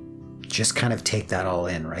and just kind of take that all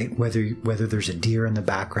in, right? Whether there's a deer in the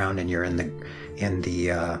background and you're in the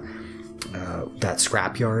that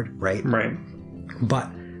scrapyard, right? Right.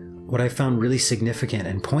 But what I found really significant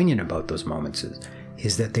and poignant about those moments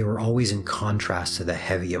is that they were always in contrast to the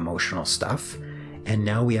heavy emotional stuff. And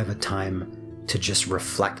now we have a time to just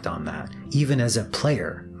reflect on that, even as a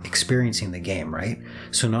player experiencing the game, right?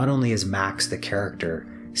 So not only is Max the character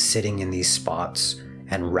sitting in these spots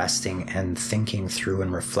and resting and thinking through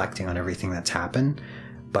and reflecting on everything that's happened,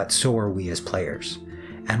 but so are we as players.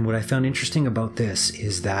 And what I found interesting about this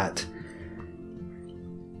is that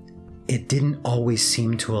it didn't always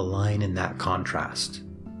seem to align in that contrast,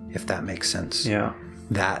 if that makes sense. Yeah.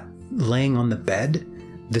 That laying on the bed,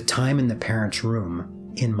 the time in the parents' room,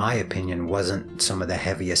 in my opinion, wasn't some of the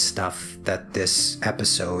heaviest stuff that this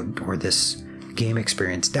episode or this game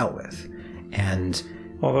experience dealt with. And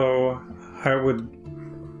although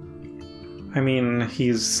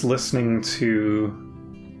he's listening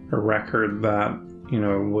to a record that,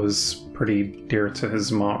 was pretty dear to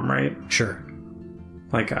his mom, right? Sure.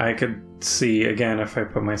 Like, I could see, again, if I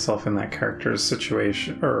put myself in that character's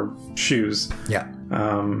situation or shoes. Yeah.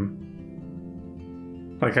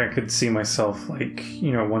 Like, I could see myself, like,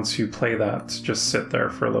 once you play that, just sit there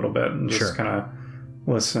for a little bit and just kind of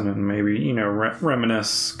listen and maybe,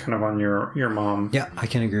 reminisce kind of on your mom. Yeah, I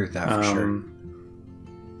can agree with that for sure.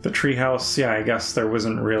 The treehouse, yeah, I guess there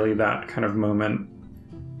wasn't really that kind of moment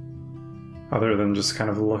other than just kind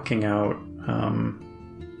of looking out.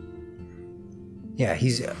 Yeah,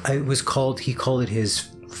 he called it his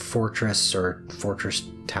fortress or fortress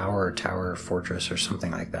tower fortress or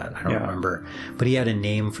something like that. I don't remember, but he had a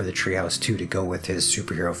name for the treehouse too to go with his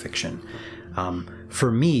superhero fiction.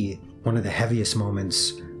 For me, one of the heaviest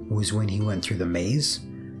moments was when he went through the maze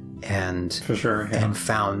and for sure, and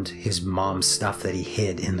found his mom's stuff that he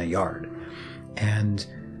hid in the yard. And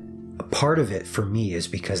a part of it for me is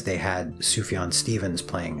because they had Sufjan Stevens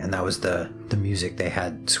playing, and that was the music they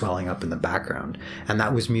had swelling up in the background. And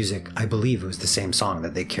that was music, I believe it was the same song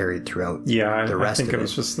that they carried throughout the rest of it. I think it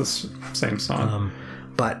was just the same song.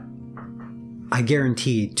 But I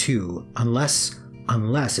guarantee too, unless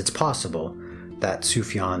it's possible that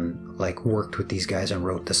Sufjan worked with these guys and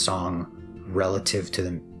wrote the song relative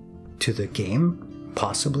to the game,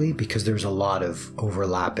 possibly, because there's a lot of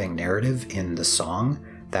overlapping narrative in the song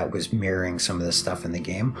that was mirroring some of the stuff in the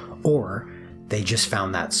game, or they just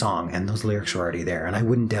found that song and those lyrics were already there. And I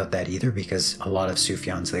wouldn't doubt that either, because a lot of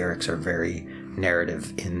Sufjan's lyrics are very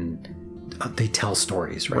narrative they tell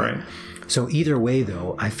stories, right? So either way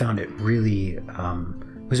though, I found it really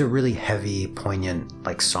it was a really heavy, poignant,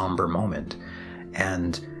 somber moment.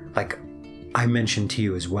 And I mentioned to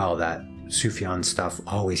you as well that Sufjan stuff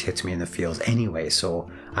always hits me in the feels anyway, so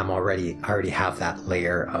I already have that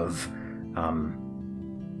layer of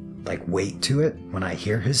weight to it when I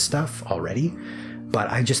hear his stuff already. But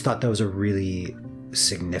I just thought that was a really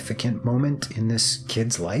significant moment in this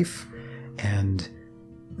kid's life, and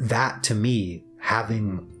that to me,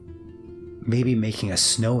 making a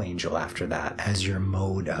snow angel after that as your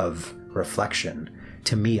mode of reflection,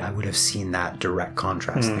 to me, I would have seen that direct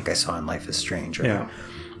contrast like I saw in Life is Strange, right?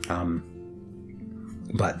 Yeah.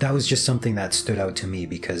 But that was just something that stood out to me,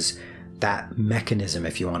 because that mechanism,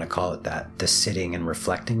 if you want to call it that, the sitting and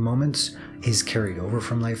reflecting moments, is carried over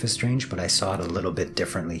from Life is Strange, but I saw it a little bit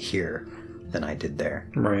differently here than I did there.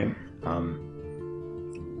 Right.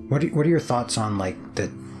 What are your thoughts on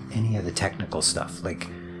any of the technical stuff?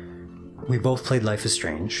 We both played Life is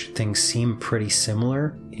Strange. Things seem pretty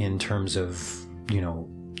similar in terms of,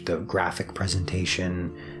 the graphic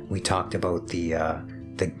presentation. We talked about the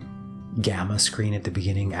gamma screen at the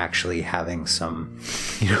beginning actually having some,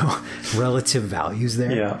 relative values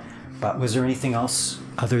there. Yeah. But was there anything else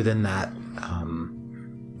other than that,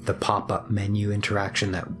 the pop-up menu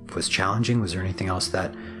interaction that was challenging? Was there anything else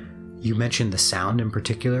that you mentioned, the sound in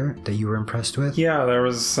particular, that you were impressed with? Yeah, there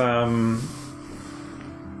was the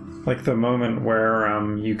moment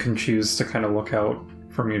where you can choose to kind of look out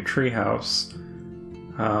from your treehouse.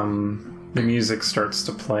 The music starts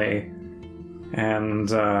to play, and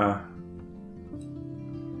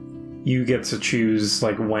you get to choose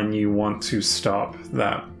when you want to stop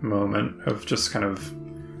that moment of just kind of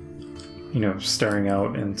staring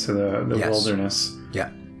out into the Yes. wilderness. Yeah.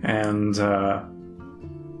 And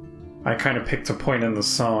I kind of picked a point in the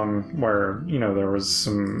song where, you know, there was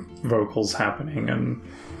some vocals happening and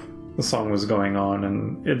the song was going on,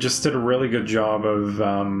 and it just did a really good job of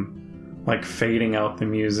like fading out the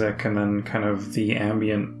music and then kind of the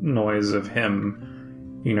ambient noise of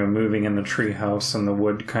him, you know, moving in the treehouse and the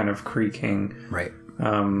wood kind of creaking. Right.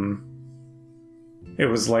 It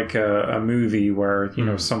was like a movie where, you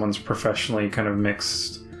know, someone's professionally kind of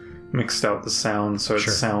mixed out the sound so it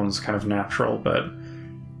sounds kind of natural, but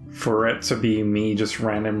for it to be me just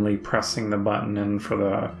randomly pressing the button and for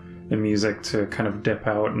the music to kind of dip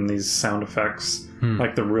out and these sound effects,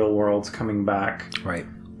 like the real world coming back. Right.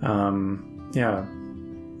 Yeah,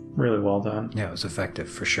 really well done. Yeah, it was effective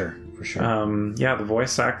for sure. Yeah, the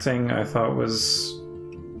voice acting I thought was,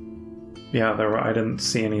 I didn't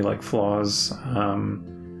see any like flaws.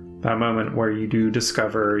 That moment where you do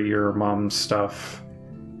discover your mom's stuff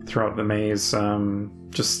throughout the maze,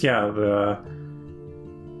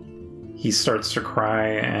 he starts to cry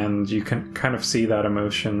and you can kind of see that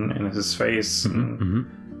emotion in his face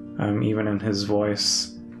and even in his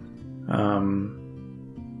voice.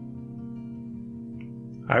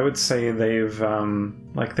 I would say they've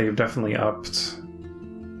definitely upped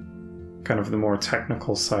kind of the more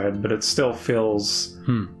technical side, but it still feels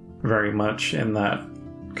very much in that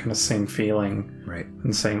kind of same feeling, right,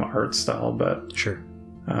 and same art style. But sure,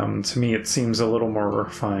 to me, it seems a little more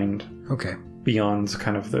refined. Okay. Beyond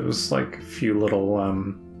kind of those like few little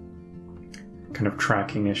kind of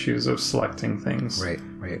tracking issues of selecting things, right,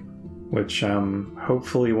 which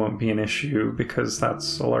hopefully won't be an issue because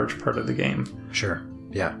that's a large part of the game. Sure.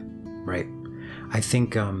 Yeah. Right. I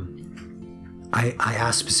think I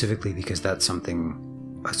asked specifically because that's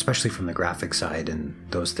something, especially from the graphic side and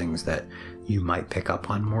those things that you might pick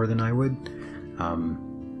up on more than I would.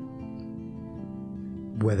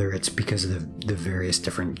 Whether it's because of the various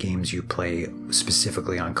different games you play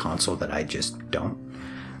specifically on console that I just don't.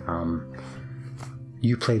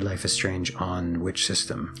 You played Life is Strange on which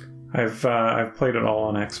system? I've played it all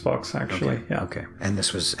on Xbox actually. Okay. Yeah. Okay. And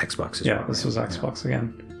this was Xbox as well. Yeah, this was Xbox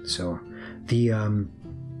again. So the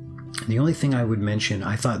only thing I would mention,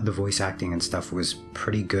 I thought the voice acting and stuff was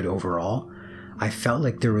pretty good overall. I felt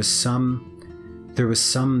like there was some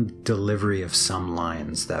delivery of some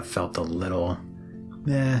lines that felt a little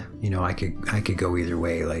I could go either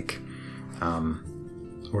way, like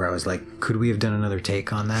where I was like, could we have done another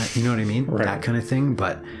take on that? You know what I mean? Right. That kind of thing.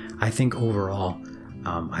 But I think overall,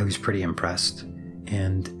 I was pretty impressed.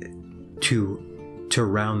 And to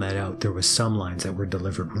round that out, there was some lines that were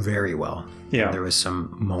delivered very well. Yeah. And there was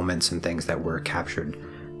some moments and things that were captured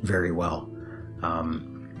very well.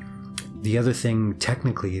 The other thing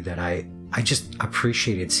technically that I just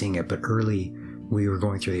appreciated seeing it, but early we were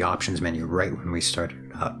going through the options menu right when we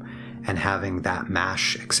started up, and having that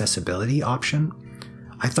mash accessibility option,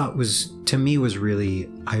 I thought was really,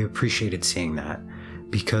 I appreciated seeing that,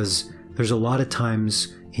 because there's a lot of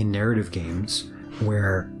times in narrative games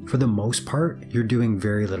where for the most part you're doing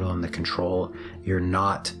very little on the control. You're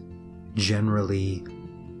not generally,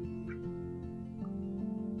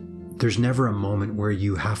 there's never a moment where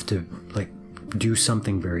you have to like do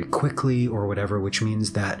something very quickly or whatever, which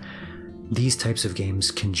means that these types of games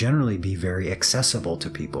can generally be very accessible to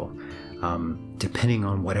people. Depending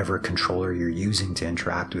on whatever controller you're using to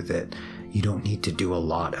interact with it, you don't need to do a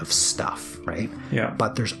lot of stuff, right? Yeah.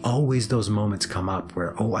 But there's always those moments come up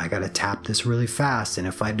where, I gotta tap this really fast, and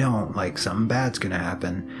if I don't, like, something bad's gonna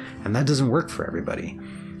happen, and that doesn't work for everybody.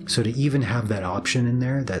 So to even have that option in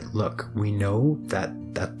there that, look, we know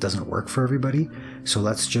that doesn't work for everybody, so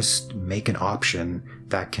let's just make an option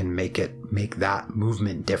that can make that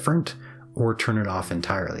movement different or turn it off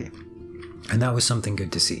entirely. And that was something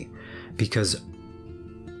good to see, because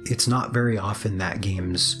it's not very often that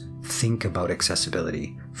games think about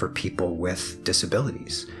accessibility for people with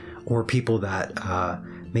disabilities, or people that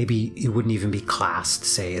maybe it wouldn't even be classed,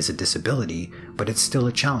 say, as a disability, but it's still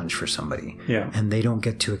a challenge for somebody. Yeah. And they don't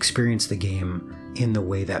get to experience the game in the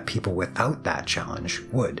way that people without that challenge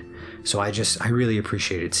would. So I really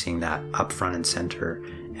appreciated seeing that up front and center,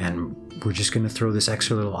 and we're just going to throw this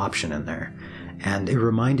extra little option in there. And it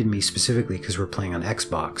reminded me specifically, because we're playing on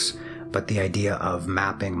Xbox, but the idea of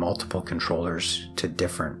mapping multiple controllers to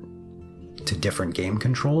different game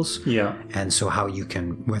controls. Yeah. And so how you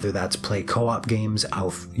can, whether that's play co-op games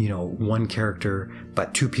of, one character,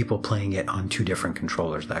 but two people playing it on two different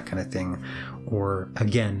controllers, that kind of thing. Or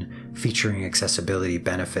again, featuring accessibility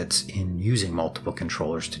benefits in using multiple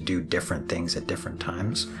controllers to do different things at different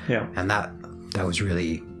times. Yeah. And that was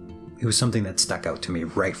really, it was something that stuck out to me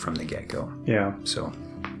right from the get-go. Yeah. So.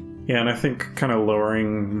 Yeah, and I think kind of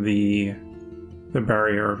lowering the the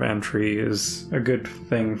barrier of entry is a good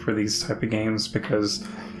thing for these type of games, because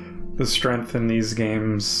the strength in these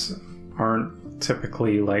games aren't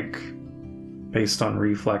typically like based on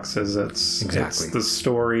reflexes. It's the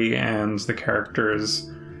story and the characters,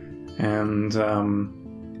 and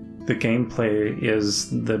the gameplay is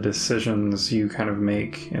the decisions you kind of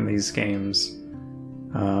make in these games.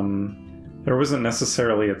 There wasn't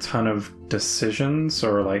necessarily a ton of decisions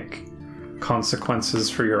or like consequences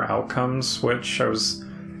for your outcomes, which I was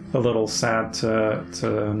a little sad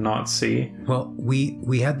to not see. Well,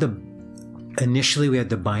 we had initially we had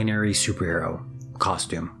the binary superhero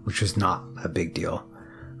costume, which was not a big deal.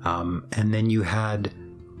 And then you had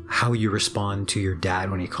how you respond to your dad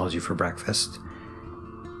when he calls you for breakfast.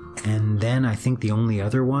 And then I think the only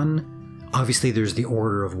other one, obviously there's the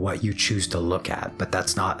order of what you choose to look at, but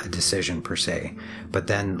that's not a decision per se. But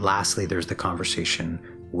then lastly, there's the conversation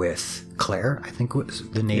with Claire, I think was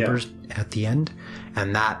the neighbors at the end.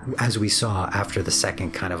 And that, as we saw after the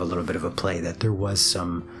second kind of a little bit of a play, that there was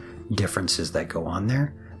some differences that go on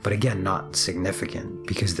there. But again, not significant,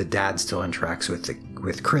 because the dad still interacts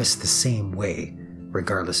with Chris the same way,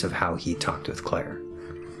 regardless of how he talked with Claire.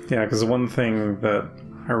 Yeah, because the one thing that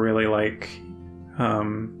I really like,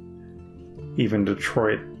 even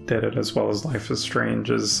Detroit did it as well as Life is Strange,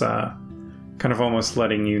 is kind of almost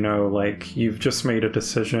letting you know, like, you've just made a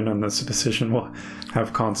decision and this decision will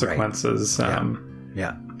have consequences. Right.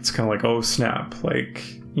 Yeah. It's kind of like, oh snap, like,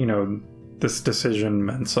 you know, this decision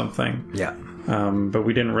meant something. Yeah. But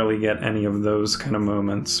we didn't really get any of those kind of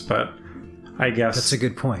moments. But I guess that's a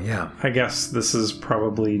good point. Yeah. I guess this is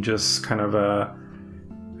probably just kind of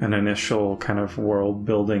an initial kind of world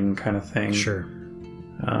building kind of thing. Sure.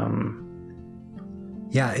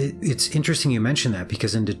 Yeah, it's interesting you mention that,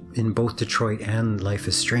 because in both Detroit and Life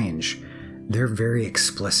is Strange, they're very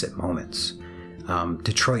explicit moments.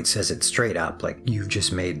 Detroit says it straight up, like, you've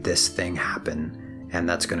just made this thing happen, and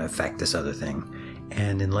that's going to affect this other thing.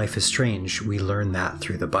 And in Life is Strange, we learn that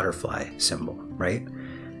through the butterfly symbol, right?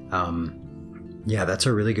 Yeah, that's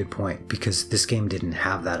a really good point, because this game didn't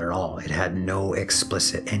have that at all. It had no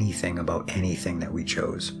explicit anything about anything that we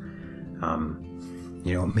chose.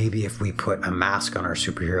 You know, maybe if we put a mask on our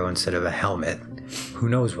superhero instead of a helmet, who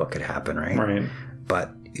knows what could happen, right? Right. But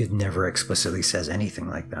it never explicitly says anything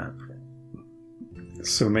like that.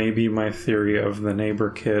 So maybe my theory of the neighbor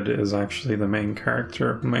kid is actually the main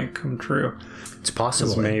character might come true. It's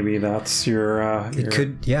possible. Maybe that's your. It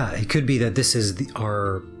could be that this is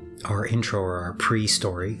our intro or our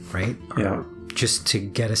pre-story, right? Yeah. Just to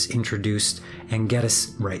get us introduced and get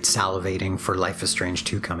us salivating for Life is Strange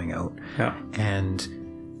 2 coming out. Yeah. And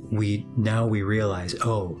we realize,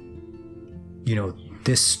 oh, you know,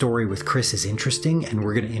 this story with Chris is interesting and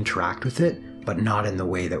we're going to interact with it, but not in the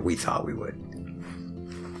way that we thought we would.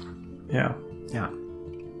 Yeah. Yeah.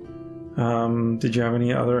 Did you have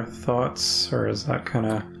any other thoughts, or is that kind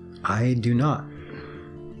of... I do not.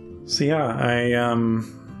 So yeah,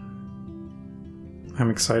 I'm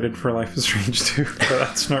excited for Life is Strange 2, but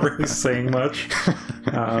that's not really saying much.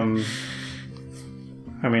 I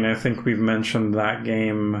mean, I think we've mentioned that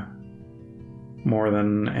game more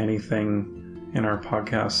than anything in our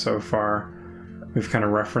podcast so far. We've kind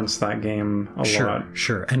of referenced that game a lot.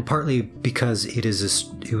 Sure. And partly because it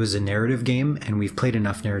was a narrative game, and we've played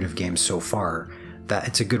enough narrative games so far that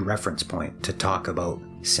it's a good reference point to talk about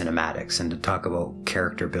cinematics and to talk about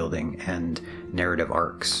character building and narrative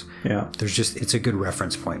arcs. Yeah. It's a good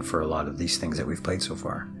reference point for a lot of these things that we've played so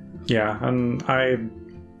far. Yeah, and I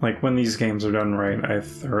like when these games are done right, I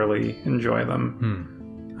thoroughly enjoy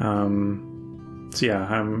them. So yeah,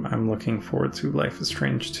 I'm looking forward to Life is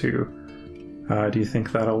Strange 2. Do you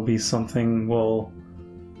think that'll be something we'll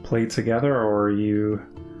play together, or are you...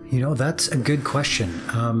 You know, that's a good question.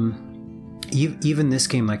 Even this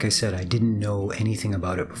game, like I said, I didn't know anything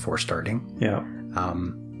about it before starting. Yeah.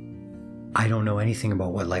 I don't know anything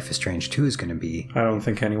about what Life is Strange 2 is going to be. I don't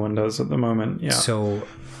think anyone does at the moment, yeah. So,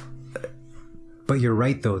 but you're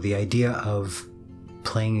right, though. The idea of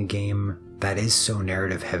playing a game that is so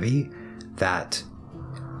narrative heavy that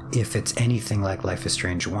if it's anything like Life is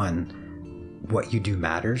Strange 1, what you do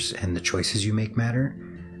matters and the choices you make matter.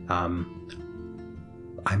 I'm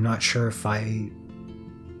not sure if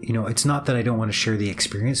it's not that I don't want to share the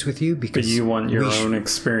experience with you, because... But you want your own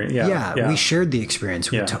experience. Yeah, we shared the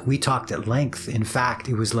experience. We talked at length. In fact,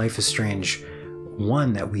 it was Life is Strange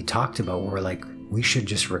 1 that we talked about, where we're like, we should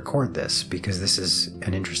just record this because this is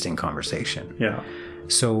an interesting conversation. Yeah.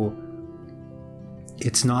 So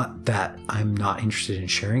it's not that I'm not interested in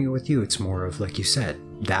sharing it with you. It's more of, like you said,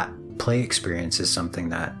 that play experience is something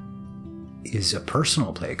that is a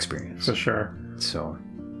personal play experience. For sure. So,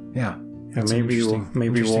 yeah. That's an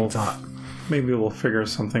interesting thought. Maybe we'll figure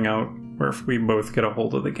something out where if we both get a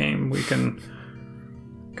hold of the game, we can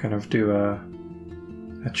kind of do a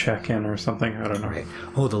check-in or something. I don't know. Right.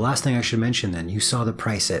 Oh, the last thing I should mention then, you saw the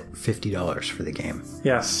price at $50 for the game.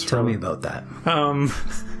 Yes. Tell me about that.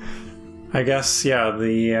 I guess, yeah,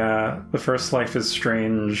 the first Life is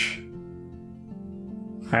Strange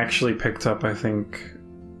I actually picked up, I think,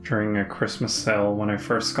 during a Christmas sale when I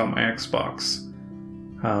first got my Xbox.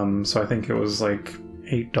 So I think it was like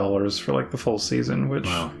 $8 for like the full season, which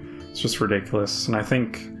is just ridiculous. And I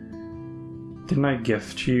think, didn't I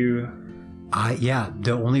gift you?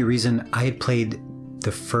 The only reason I had played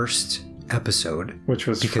the first episode, which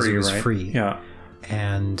was because free, it was right? free, yeah,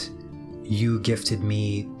 and you gifted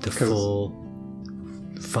me the full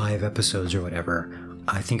 5 episodes or whatever.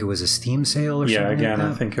 I think it was a Steam sale or something. Yeah, again, like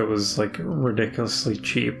that. I think it was like ridiculously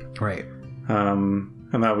cheap. Right. And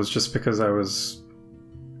that was just because I was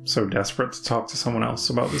so desperate to talk to someone else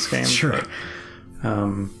about this game. Sure.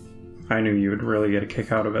 But, I knew you would really get a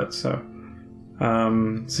kick out of it, so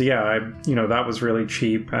yeah, that was really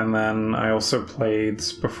cheap. And then I also played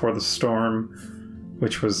Before the Storm,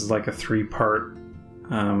 which was like a 3-part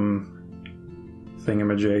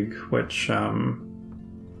thingamajig, which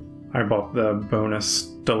I bought the bonus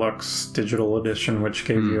deluxe digital edition, which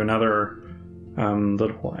gave you another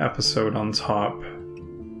little episode on top.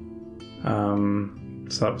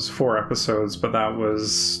 So that was 4 episodes, but that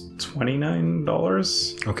was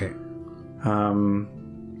 $29. Okay.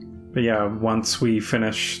 But yeah, once we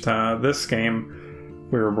finished this game,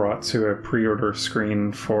 we were brought to a pre-order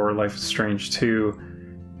screen for Life is Strange 2,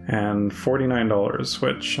 and $49,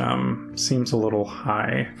 which seems a little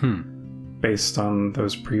high based on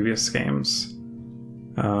those previous games.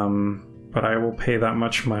 But I will pay that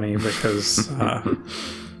much money because,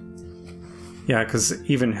 because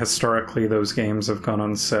even historically, those games have gone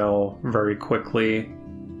on sale very quickly,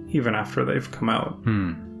 even after they've come out.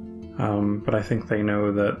 But I think they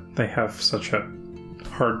know that they have such a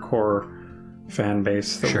hardcore fan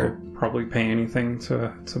base that will probably pay anything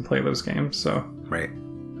to play those games. So right.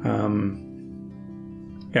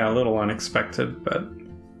 A little unexpected, but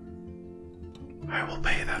I will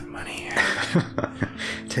pay that money.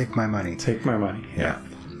 Take my money. Take my money. Yeah.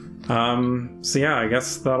 I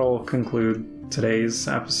guess that'll conclude today's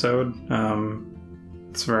episode.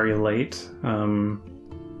 It's very late.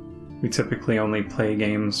 We typically only play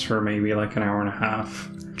games for maybe like an hour and a half.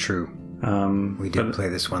 True. We did play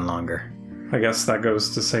this one longer. I guess that goes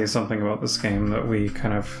to say something about this game that we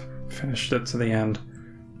kind of finished it to the end.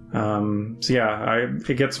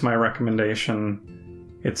 It gets my recommendation.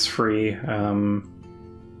 It's free.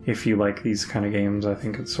 If you like these kind of games, I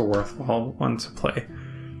think it's a worthwhile one to play.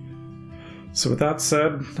 So with that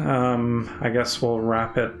said, I guess we'll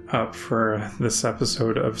wrap it up for this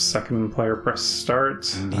episode of Second Player Press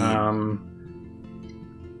Start. I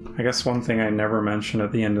guess one thing I never mention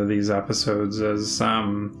at the end of these episodes is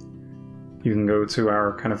you can go to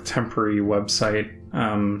our kind of temporary website,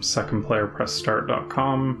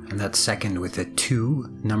 secondplayerpressstart.com. And that's second with a 2,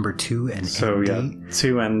 number 2, and so, ND. Yeah,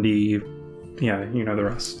 2ND. Yeah, you know the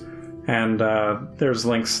rest. And there's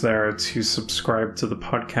links there to subscribe to the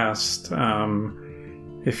podcast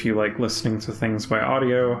if you like listening to things by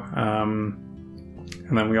audio.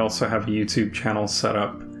 And then we also have a YouTube channel set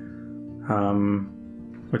up,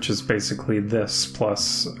 which is basically this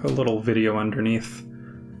plus a little video underneath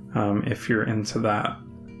if you're into that.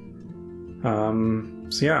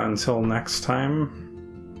 Until next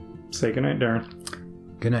time, say goodnight, Darren.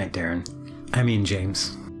 Good night, Darren. I mean,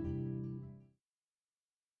 James.